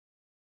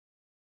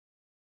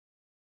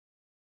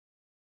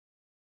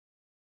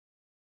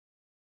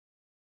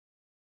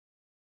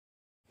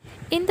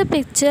In the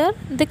picture,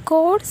 the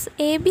chords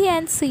AB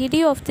and CD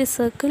of the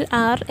circle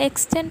are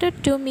extended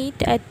to meet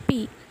at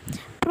P.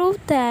 Prove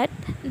that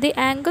the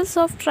angles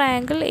of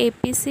triangle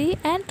APC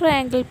and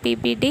triangle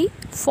PBD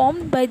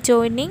formed by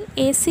joining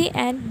AC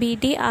and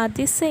BD are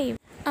the same.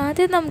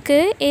 ആദ്യം നമുക്ക്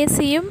A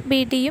സിയും B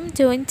ഡിയും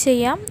join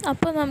ചെയ്യാം.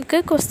 അപ്പോൾ നമുക്ക്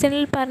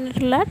ക്വസ്റ്റ്യനിൽ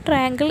പറഞ്ഞിട്ടുള്ള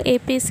triangle A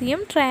P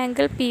സിയും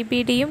ട്രയാങ്കിൾ പി ബി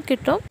ഡിയും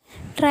കിട്ടും.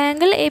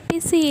 Triangle A P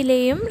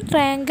സിയിലെയും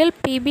triangle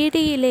P B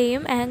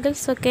ഡിയിലെയും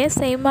ആംഗിൾസൊക്കെ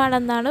same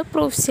ആണെന്നാണ്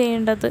പ്രൂഫ്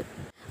ചെയ്യേണ്ടത്.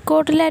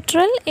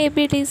 Quadrilateral A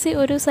B D C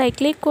ഒരു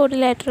സൈക്ലിക്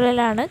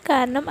ക്വാഡ്രിലാറ്ററലാണ്.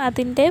 കാരണം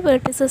അതിൻ്റെ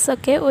വെർട്ടിസസ്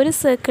ഒക്കെ ഒരു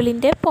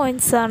സർക്കിളിൻ്റെ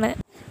പോയിൻറ്റ്സ് ആണ്.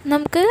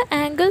 നമുക്ക്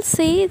angle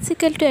C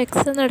is equal to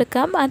X എന്ന്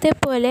എടുക്കാം.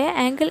 അതേപോലെ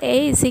angle A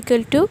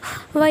is equal to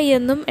Y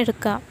എന്നും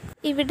എടുക്കാം.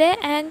 ഇവിടെ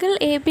angle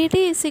A B D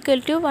is equal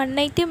to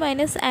 180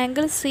 minus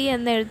angle C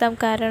എന്ന് എഴുതാം.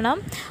 കാരണം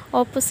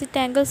opposite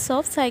angles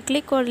of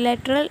cyclic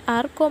quadrilateral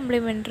R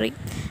complimentary.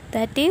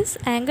 That is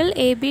angle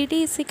A B D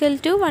is equal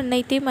to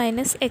 180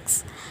 minus X.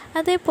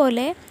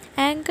 അതേപോലെ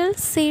angle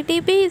C D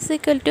B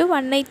is equal to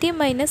 180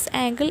 minus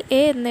angle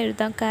A എന്ന്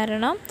എഴുതാം.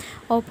 കാരണം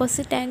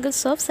opposite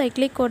angles of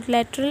cyclic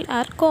quadrilateral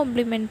R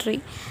complimentary.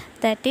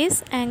 That is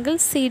angle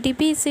C D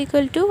B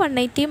is equal to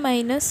 180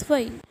 minus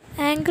Y.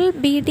 Angle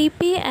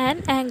BDP and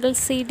angle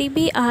CDB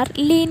are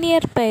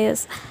linear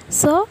pairs.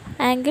 So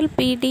angle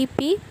BDP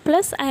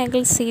plus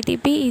angle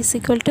CDB is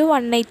equal to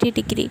 180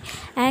 degree.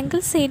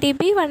 Angle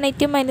CDB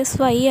 180 minus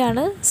y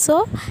ആണ്. So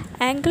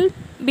angle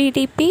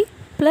BDP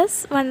plus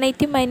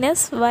 180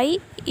 minus y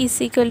is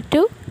equal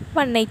to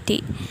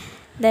 180.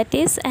 That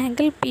is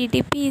angle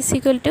BDP is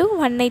equal to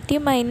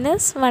 180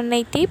 minus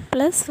 180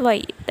 plus y.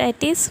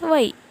 That is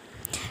y.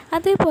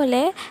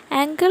 അതേപോലെ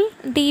angle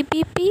D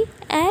B P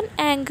and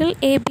angle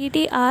A B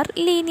D R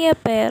linear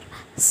pair.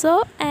 So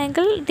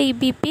angle D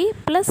B P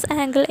plus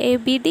angle A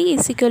B D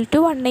is equal to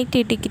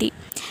 180 degree.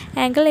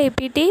 Angle A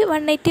B D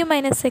 180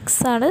 minus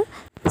X ആണ്.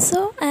 So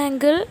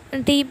angle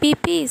D B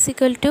P is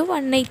equal to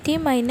 180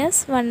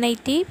 minus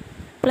 180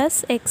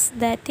 plus X.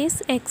 That is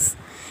X.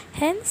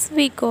 Hence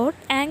we got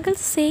angle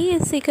C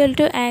is equal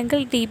to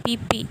angle D B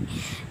P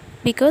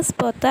because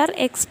both are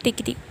x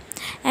degree.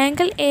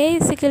 Angle A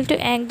is equal to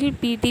angle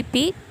BDP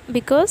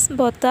because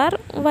both are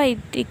y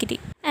degree.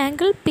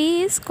 Angle P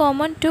is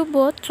common to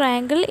both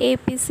triangle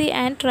APC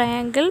and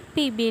triangle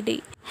PBD.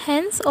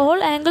 Hence, all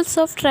angles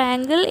of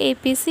triangle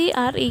APC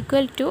are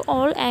equal to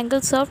all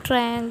angles of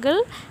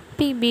triangle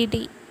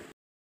PBD.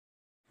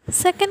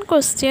 Second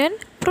question,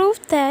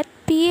 prove that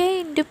PA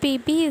into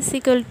PB is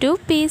equal to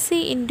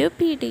PC into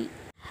PD.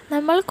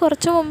 നമ്മൾ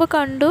കുറച്ച് മുമ്പ്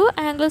കണ്ടു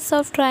angles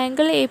of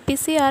triangle A P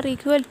C R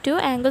equal two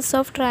angles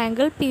of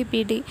triangle P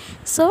B D.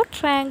 So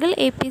triangle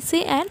A P C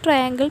and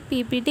triangle P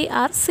B D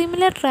are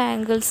similar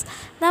triangles.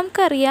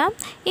 നമുക്കറിയാം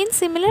in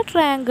similar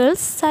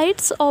triangles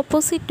sides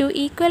opposite two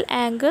equal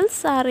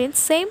angles are in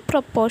same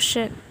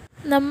proportion.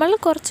 നമ്മൾ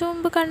കുറച്ച്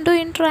മുമ്പ് കണ്ടു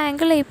in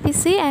triangle A P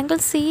C angle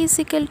C is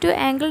equal to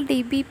angle D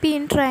B P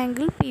in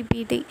triangle P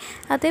B D.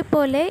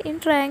 അതേപോലെ in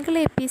triangle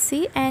A P C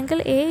angle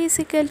A is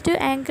equal to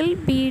angle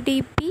B D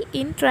P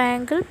in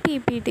triangle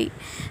PBD.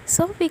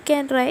 So we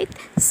can write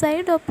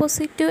side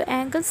opposite to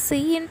angle C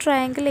in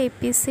triangle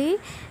APC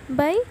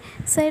by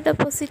side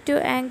opposite to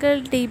angle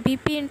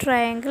DBP in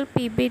triangle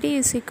PBD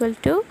is equal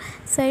to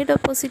side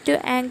opposite to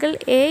angle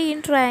A in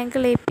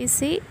triangle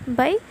APC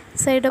by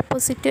side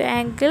opposite to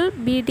angle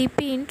BDP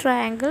in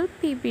triangle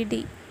PBD.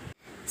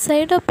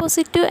 Side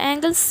opposite to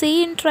angle C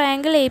in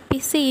triangle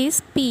APC is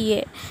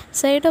PA.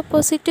 Side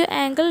opposite to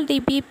angle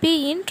DBP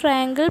in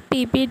triangle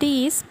PBD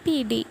is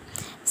PD.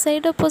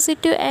 Side opposite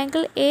to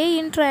angle A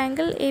in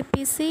triangle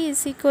APC is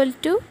equal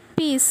to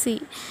PC.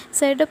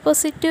 Side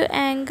opposite to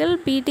angle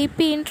BDP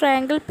in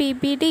triangle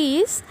PBD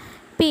is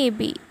PB.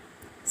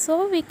 So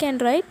we can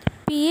write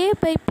PA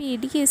by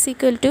PD is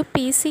equal to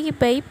PC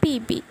by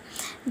PB.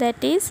 That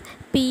is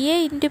PA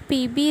into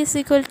PB is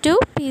equal to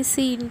PC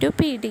into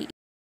PD.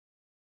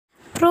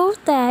 Prove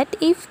that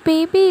if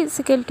PB is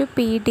equal to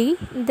PD,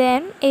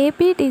 then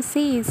ABDC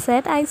is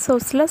an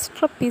isosceles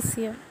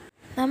trapezium.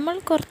 നമ്മൾ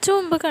കുറച്ച്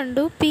മുമ്പ്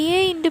കണ്ടു P A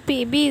into P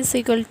B is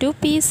equal to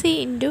P C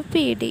into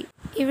P D.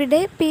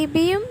 ഇവിടെ P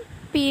ബിയും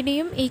P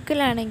ഡിയും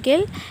equal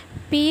ആണെങ്കിൽ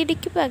P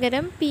ഡിക്ക്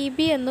പകരം പി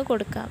ബി എന്ന്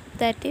കൊടുക്കാം.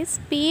 That is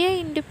P A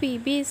into P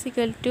B is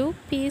equal to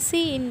P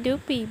C into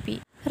P B.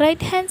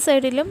 Right hand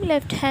സൈഡിലും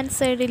left hand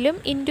സൈഡിലും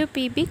ഇൻറ്റു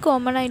പി ബി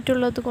കോമൺ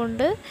ആയിട്ടുള്ളത്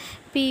കൊണ്ട്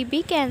പി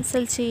ബി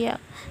ക്യാൻസൽ ചെയ്യാം.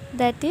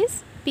 That is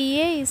P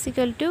A is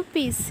equal to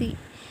P C.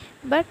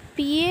 But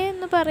P A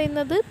എന്ന്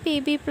പറയുന്നത് P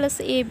B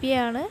plus A B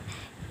ആണ്.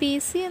 P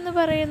C എന്ന്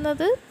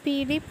പറയുന്നത് P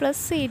D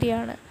plus C D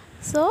ആണ്.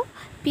 So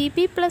P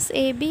B plus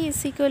A B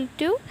is equal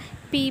to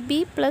P B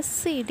plus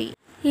C D.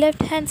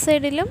 Left hand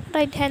സൈഡിലും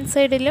right hand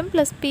സൈഡിലും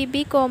plus P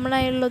B common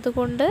ആയുള്ളത്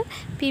കൊണ്ട്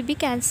P B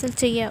cancel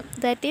ചെയ്യാം.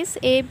 That is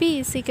A B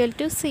is equal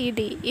to C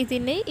D.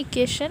 ഇതിന്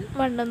equation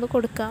 1 എന്ന്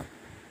കൊടുക്കാം.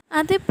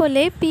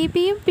 അതേപോലെ P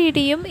ബിയും P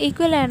ഡിയും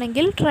ഈക്വൽ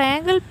ആണെങ്കിൽ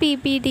ട്രയാങ്കിൾ പി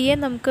ബി ഡിയെ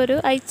നമുക്കൊരു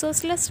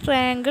ഐസോസ്ലെസ്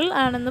ട്രയാങ്കിൾ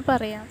ആണെന്ന്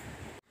പറയാം.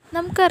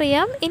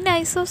 നമുക്കറിയാം in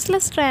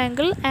isosceles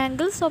triangle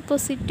angles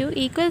opposite two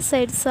equal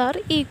sides are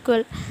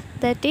equal.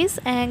 that is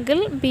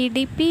angle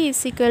BDP is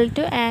equal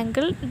to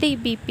angle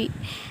DBP.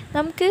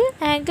 നമുക്ക്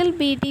ആംഗിൾ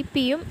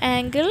BDPയും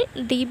ആംഗിൾ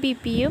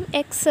DBPയും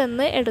x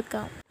എന്ന്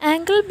എടുക്കാം.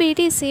 ആംഗിൾ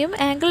BDCയും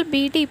ആംഗിൾ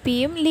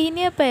BDPയും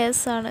ലീനിയർ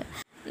പെയർസ് ആണ്.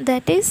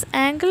 That is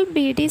angle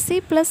BDC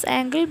plus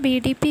angle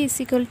BDP is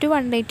equal to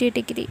 180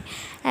 degree.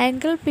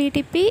 Angle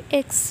BDP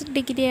x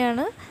degree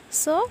ആണ്.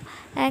 So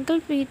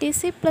angle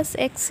BDC plus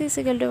x is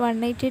equal to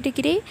 180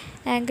 degree.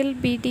 Angle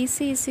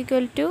BDC is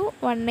equal to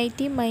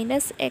 180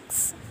 minus x.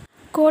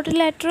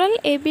 Quadrilateral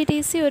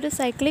ABDC ഒരു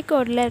cyclic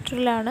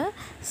quadrilateral ആണ്.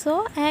 So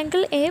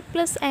angle A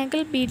plus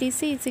angle BDC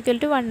is equal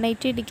to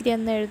 180 degree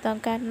എന്ന് എഴുതാം.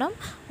 കാരണം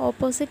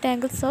opposite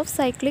angles of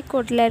cyclic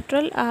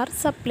quadrilateral are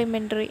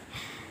supplementary.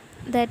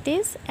 That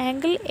is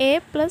angle A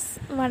plus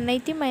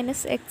 180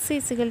 minus x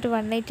is equal to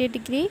 180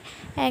 degree.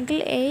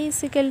 Angle A is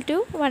equal to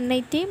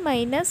 180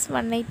 minus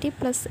 180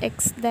 plus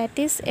x, that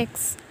is x.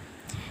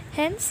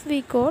 Hence we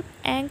got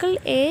angle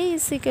A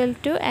is equal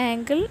to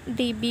angle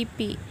DBP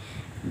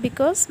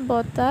because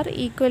both are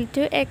equal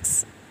to x.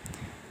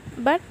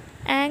 But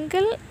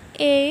angle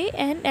A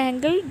and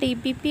angle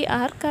DBP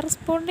are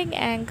corresponding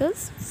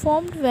angles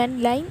formed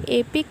when line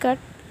AP cut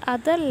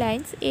other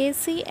lines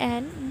AC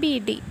and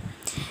BD.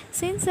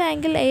 Since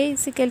angle A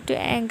is equal to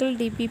angle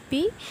DBP,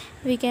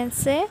 we can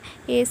say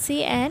AC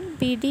and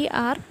BD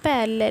are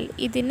parallel.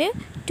 ഇതിന്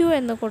 2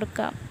 എന്ന്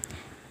കൊടുക്കാം.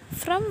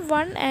 From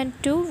 1 and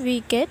 2 we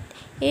get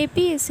AP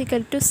is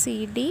equal to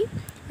CD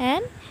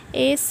and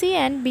AC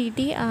and BD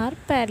are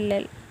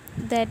parallel.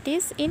 That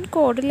is, in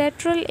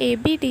quadrilateral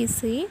ABDC,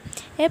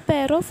 a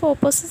pair of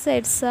opposite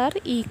sides are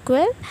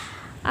equal,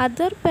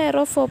 other pair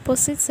of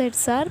opposite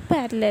sides are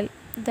parallel.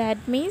 That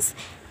means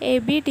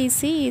ABDC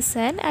is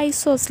an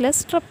isosceles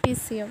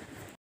trapezium.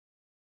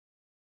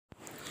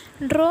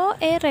 Draw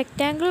a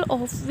rectangle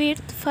of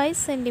width 5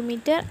 cm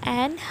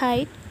and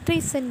height 3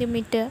 cm.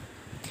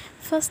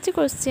 First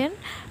question,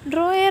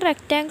 draw a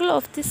rectangle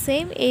of the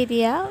same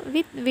area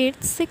with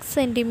width 6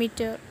 cm.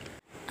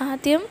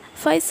 ആദ്യം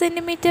 5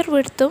 cm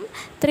വിഡ്ത്തും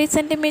 3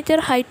 cm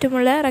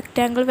ഹൈറ്റുമുള്ള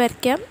rectangle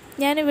വരയ്ക്കാം.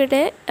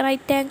 ഞാനിവിടെ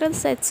right angle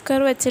set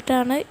square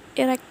വെച്ചിട്ടാണ്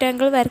ഈ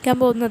rectangle വരയ്ക്കാൻ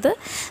പോകുന്നത്.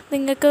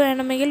 നിങ്ങൾക്ക്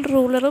വേണമെങ്കിൽ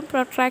റൂളറും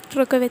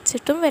പ്രൊട്രാക്ടറും ഒക്കെ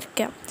വെച്ചിട്ടും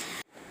വരയ്ക്കാം.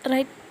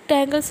 റൈറ്റ്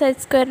ആംഗിൾ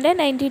സെറ്റ് സ്ക്വയറിൻ്റെ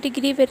 90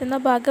 ഡിഗ്രി വരുന്ന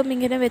ഭാഗം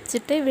ഇങ്ങനെ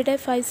വെച്ചിട്ട് ഇവിടെ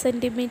 5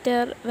 cm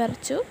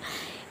വരച്ചു,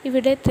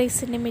 ഇവിടെ 3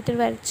 cm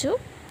വരച്ചു.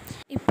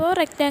 ഇപ്പോൾ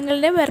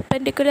റെക്റ്റാങ്കിളിൻ്റെ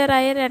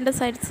പെർപെൻഡിക്കുലറായ 2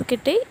 സൈഡ്സ്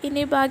കിട്ടി.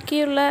 ഇനി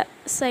ബാക്കിയുള്ള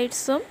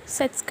സൈഡ്സും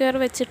സെറ്റ് സ്ക്വയർ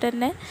വെച്ചിട്ട്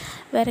തന്നെ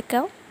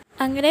വരയ്ക്കാം.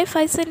 അങ്ങനെ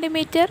 5 cm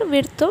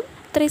വിഡ്ത്തും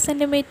 3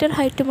 cm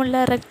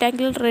ഹൈറ്റുമുള്ള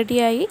റെക്റ്റാങ്കിൾ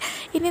റെഡിയായി.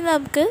 ഇനി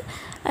നമുക്ക്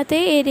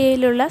അതേ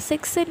ഏരിയയിലുള്ള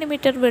 6 cm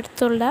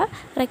വിഡ്ത്തുള്ള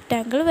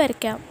റെക്റ്റാങ്കിൾ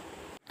വരയ്ക്കാം.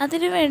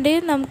 അതിനുവേണ്ടി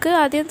നമുക്ക്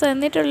ആദ്യം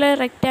തന്നിട്ടുള്ള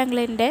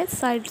റെക്റ്റാങ്കിളിൻ്റെ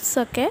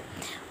സൈഡ്സൊക്കെ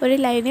ഒരു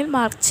ലൈനിൽ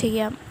മാർക്ക്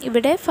ചെയ്യാം.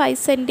 ഇവിടെ 5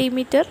 cm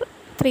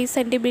 3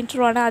 cm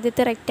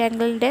ആദ്യത്തെ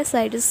റെക്റ്റാങ്കിളിൻ്റെ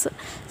സൈഡ്സ്.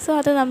 സോ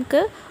അത്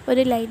നമുക്ക്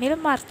ഒരു ലൈനിൽ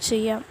മാർക്ക്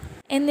ചെയ്യാം.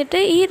 എന്നിട്ട്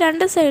ഈ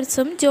 2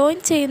 സൈഡ്സും ജോയിൻ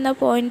ചെയ്യുന്ന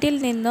പോയിന്റിൽ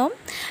നിന്നും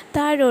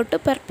താഴോട്ട്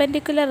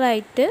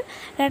പെർപെൻഡിക്കുലറായിട്ട്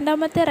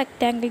രണ്ടാമത്തെ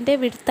റെക്റ്റാങ്കിളിൻ്റെ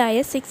വിഡ്ത്തായ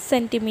 6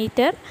 cm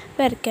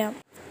വരയ്ക്കാം.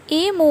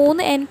 ഈ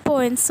 3 എൻഡ്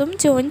പോയിൻറ്റ്സും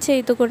ജോയിൻ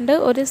ചെയ്തുകൊണ്ട്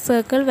ഒരു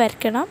സർക്കിൾ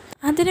വരയ്ക്കണം.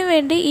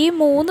 അതിനുവേണ്ടി ഈ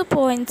 3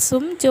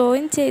 പോയിൻറ്റ്സും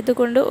ജോയിൻ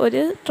ചെയ്തുകൊണ്ട്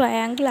ഒരു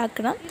ട്രയാങ്കിൾ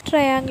ആക്കണം.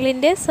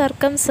 ട്രയാങ്കിളിൻ്റെ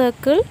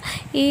സർക്കിൾ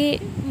ഈ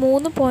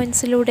 3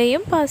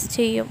 പോയിൻറ്റ്സിലൂടെയും പാസ്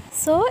ചെയ്യും.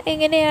 സോ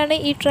എങ്ങനെയാണ്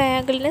ഈ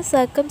ട്രയാങ്കിളിന്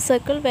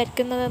സർക്കിൾ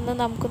വരയ്ക്കുന്നതെന്ന്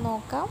നമുക്ക്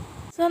നോക്കാം.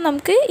 സോ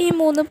നമുക്ക് ഈ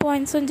 3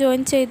 പോയിൻറ്റ്സും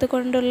ജോയിൻ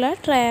ചെയ്തുകൊണ്ടുള്ള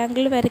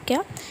ട്രയാങ്കിൾ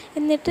വരയ്ക്കാം.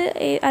 എന്നിട്ട്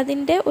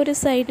അതിൻ്റെ ഒരു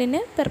സൈഡിന്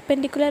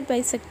പെർപെൻഡിക്കുലർ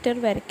ബൈസെക്ടർ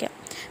വരയ്ക്കാം.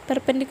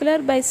 പെർപെൻഡിക്കുലർ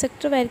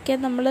ബൈസെക്ടർ വരയ്ക്കാൻ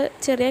നമ്മൾ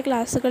ചെറിയ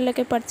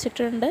ക്ലാസ്സുകളിലൊക്കെ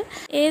പഠിച്ചിട്ടുണ്ട്.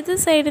 ഏത്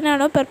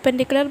സൈഡിനാണോ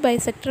പെർപെൻഡിക്കുലർ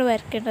ബൈസെക്ടർ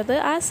വരയ്ക്കേണ്ടത്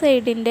ആ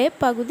സൈഡിൻ്റെ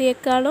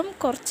പകുതിയേക്കാളും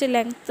കുറച്ച്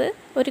ലെങ്ത്ത്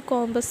ഒരു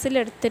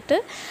കോമ്പസിലെടുത്തിട്ട്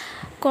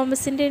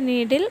കോമ്പസിൻ്റെ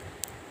നീഡിൽ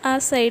ആ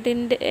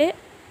സൈഡിൻ്റെ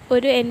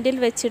ഒരു എൻഡിൽ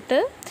വെച്ചിട്ട്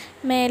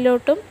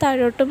മേലോട്ടും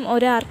താഴോട്ടും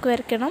ഒരു ആർക്ക്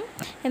വരയ്ക്കണം.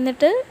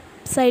 എന്നിട്ട്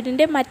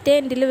സൈഡിൻ്റെ മറ്റേ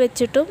എൻഡിൽ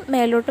വെച്ചിട്ടും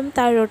മേലോട്ടും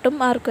താഴോട്ടും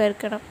ആർക്ക്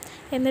വരയ്ക്കണം.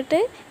 എന്നിട്ട്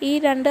ഈ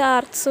 2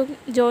 ആർക്സും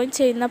ജോയിൻ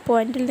ചെയ്യുന്ന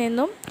പോയിന്റിൽ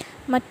നിന്നും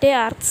മറ്റേ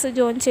ആർക്സ്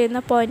ജോയിൻ ചെയ്യുന്ന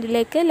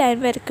പോയിന്റിലേക്ക് ലൈൻ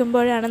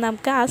വരയ്ക്കുമ്പോഴാണ്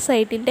നമുക്ക് ആ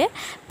സൈഡിൻ്റെ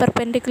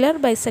പെർപെൻഡിക്കുലർ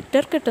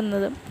ബൈസെക്ടർ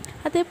കിട്ടുന്നത്.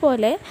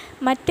 അതേപോലെ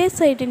മറ്റേ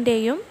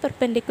സൈഡിൻ്റെയും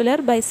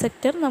പെർപെൻഡിക്കുലർ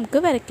ബൈസെക്ടർ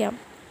നമുക്ക് വരയ്ക്കാം.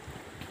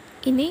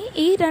 ഇനി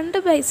ഈ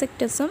 2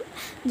 ബൈസെക്ടേഴ്സും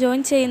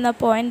ജോയിൻ ചെയ്യുന്ന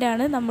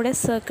പോയിൻ്റാണ് നമ്മുടെ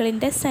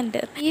സർക്കിളിൻ്റെ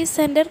സെൻറ്റർ. ഈ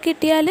സെൻറ്റർ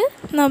കിട്ടിയാൽ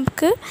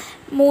നമുക്ക്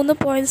 3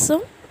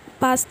 പോയിൻറ്റ്സും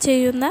പാസ്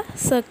ചെയ്യുന്ന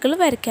സർക്കിൾ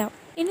വരയ്ക്കാം.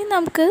 ഇനി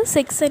നമുക്ക്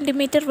 6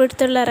 cm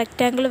വിഡ്ത്തുള്ള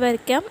റെക്റ്റാങ്കിൾ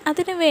വരയ്ക്കാം.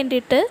 അതിന്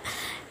വേണ്ടിയിട്ട്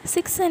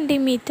 6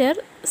 cm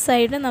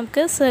സൈഡ്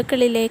നമുക്ക്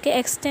സർക്കിളിലേക്ക്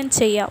എക്സ്റ്റെൻഡ്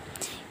ചെയ്യാം.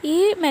 ഈ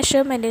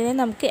മെഷർമെൻറ്റിനെ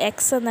നമുക്ക്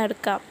എക്സ് എന്ന്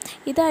എടുക്കാം.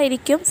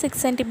 ഇതായിരിക്കും 6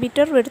 cm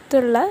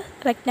വിഡ്ത്തുള്ള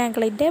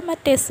റെക്റ്റാങ്കിളിൻ്റെ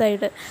മറ്റേ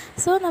സൈഡ്.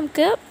 സോ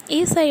നമുക്ക് ഈ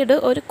സൈഡ്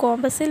ഒരു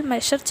കോമ്പസിൽ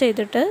മെഷർ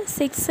ചെയ്തിട്ട്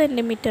 6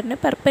 cm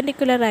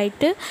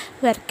പെർപെൻഡിക്കുലറായിട്ട്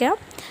വരയ്ക്കാം.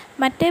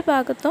 മറ്റേ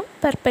ഭാഗത്തും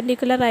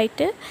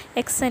പെർപെൻഡിക്കുലറായിട്ട്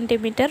x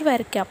cm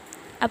വരയ്ക്കാം.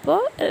 അപ്പോൾ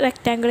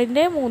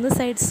റെക്റ്റാങ്കിളിൻ്റെ 3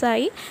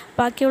 സൈഡ്സായി.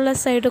 ബാക്കിയുള്ള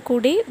സൈഡ്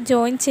കൂടി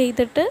ജോയിൻ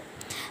ചെയ്തിട്ട്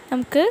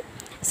നമുക്ക്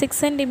 6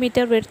 cm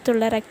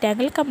വിഡ്ത്തുള്ള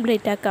റെക്റ്റാങ്കിൾ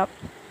കംപ്ലീറ്റ് ആക്കാം.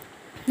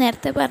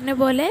 നേരത്തെ പറഞ്ഞ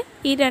പോലെ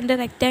ഈ രണ്ട്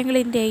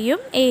റെക്റ്റാങ്കിളിൻ്റെയും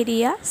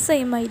ഏരിയ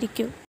സെയിം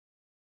ആയിരിക്കും.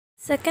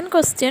 Second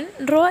question,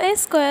 draw A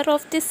square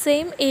of the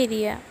same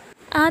area.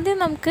 ആദ്യം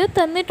നമുക്ക്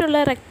തന്നിട്ടുള്ള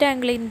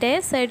റെക്റ്റാങ്കിളിൻ്റെ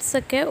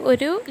സൈഡ്സൊക്കെ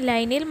ഒരു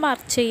ലൈനിൽ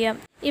മാർക്ക് ചെയ്യാം.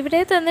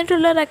 ഇവിടെ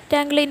തന്നിട്ടുള്ള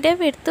റെക്റ്റാങ്കിളിൻ്റെ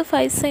വിഡ്ത്ത്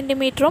 5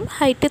 സെൻറ്റിമീറ്ററും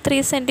ഹൈറ്റ്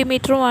 3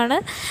 സെൻറ്റിമീറ്ററുമാണ്.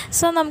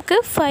 സോ നമുക്ക്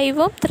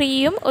 5ഉം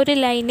 3യും ഒരു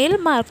ലൈനിൽ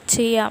മാർക്ക്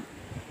ചെയ്യാം.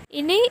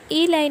 ഇനി ഈ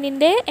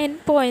ലൈനിൻ്റെ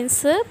എൻഡ്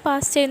പോയിൻറ്റ്സ്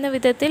പാസ് ചെയ്യുന്ന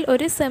വിധത്തിൽ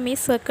ഒരു സെമി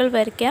സർക്കിൾ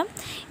വരയ്ക്കാം.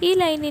 ഈ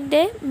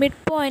ലൈനിൻ്റെ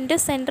mid point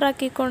centre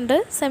ആക്കിക്കൊണ്ട്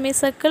semi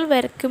circle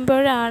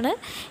വരയ്ക്കുമ്പോഴാണ്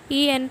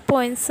ഈ എൻഡ്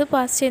പോയിൻറ്റ്സ്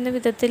പാസ് ചെയ്യുന്ന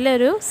വിധത്തിൽ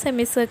ഒരു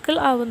സെമി സർക്കിൾ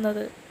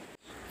ആവുന്നത്.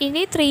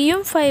 ഇനി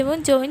 3ഉം 5ഉം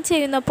ജോയിൻ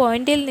ചെയ്യുന്ന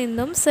പോയിന്റിൽ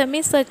നിന്നും സെമി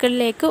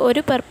സർക്കിളിലേക്ക്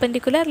ഒരു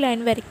പെർപെൻഡിക്കുലർ ലൈൻ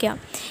വരയ്ക്കാം.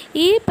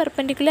 ഈ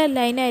പെർപെൻഡിക്കുലർ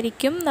ലൈൻ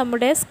ആയിരിക്കും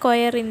നമ്മുടെ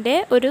സ്ക്വയറിൻ്റെ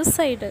ഒരു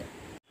സൈഡ്.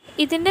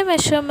 ഇതിൻ്റെ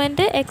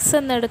മെഷർമെൻറ്റ് എക്സ്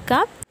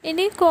എന്നെടുക്കാം.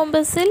 ഇനി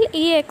കോമ്പസിൽ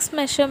ഈ എക്സ്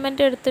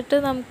മെഷർമെൻറ്റ് എടുത്തിട്ട്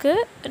നമുക്ക്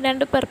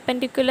 2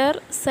 പെർപെൻഡിക്കുലർ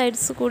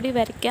സൈഡ്സ് കൂടി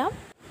വരയ്ക്കാം.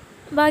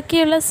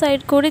 ബാക്കിയുള്ള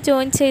സൈഡ് കൂടി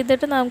ജോയിൻ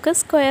ചെയ്തിട്ട് നമുക്ക്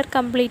സ്ക്വയർ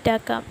കംപ്ലീറ്റ്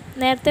ആക്കാം.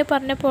 നേരത്തെ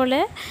പറഞ്ഞ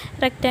പോലെ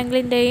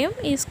റെക്റ്റാങ്കിളിൻ്റെയും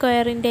ഈ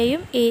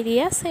സ്ക്വയറിൻ്റെയും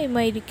ഏരിയ സെയിം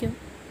ആയിരിക്കും.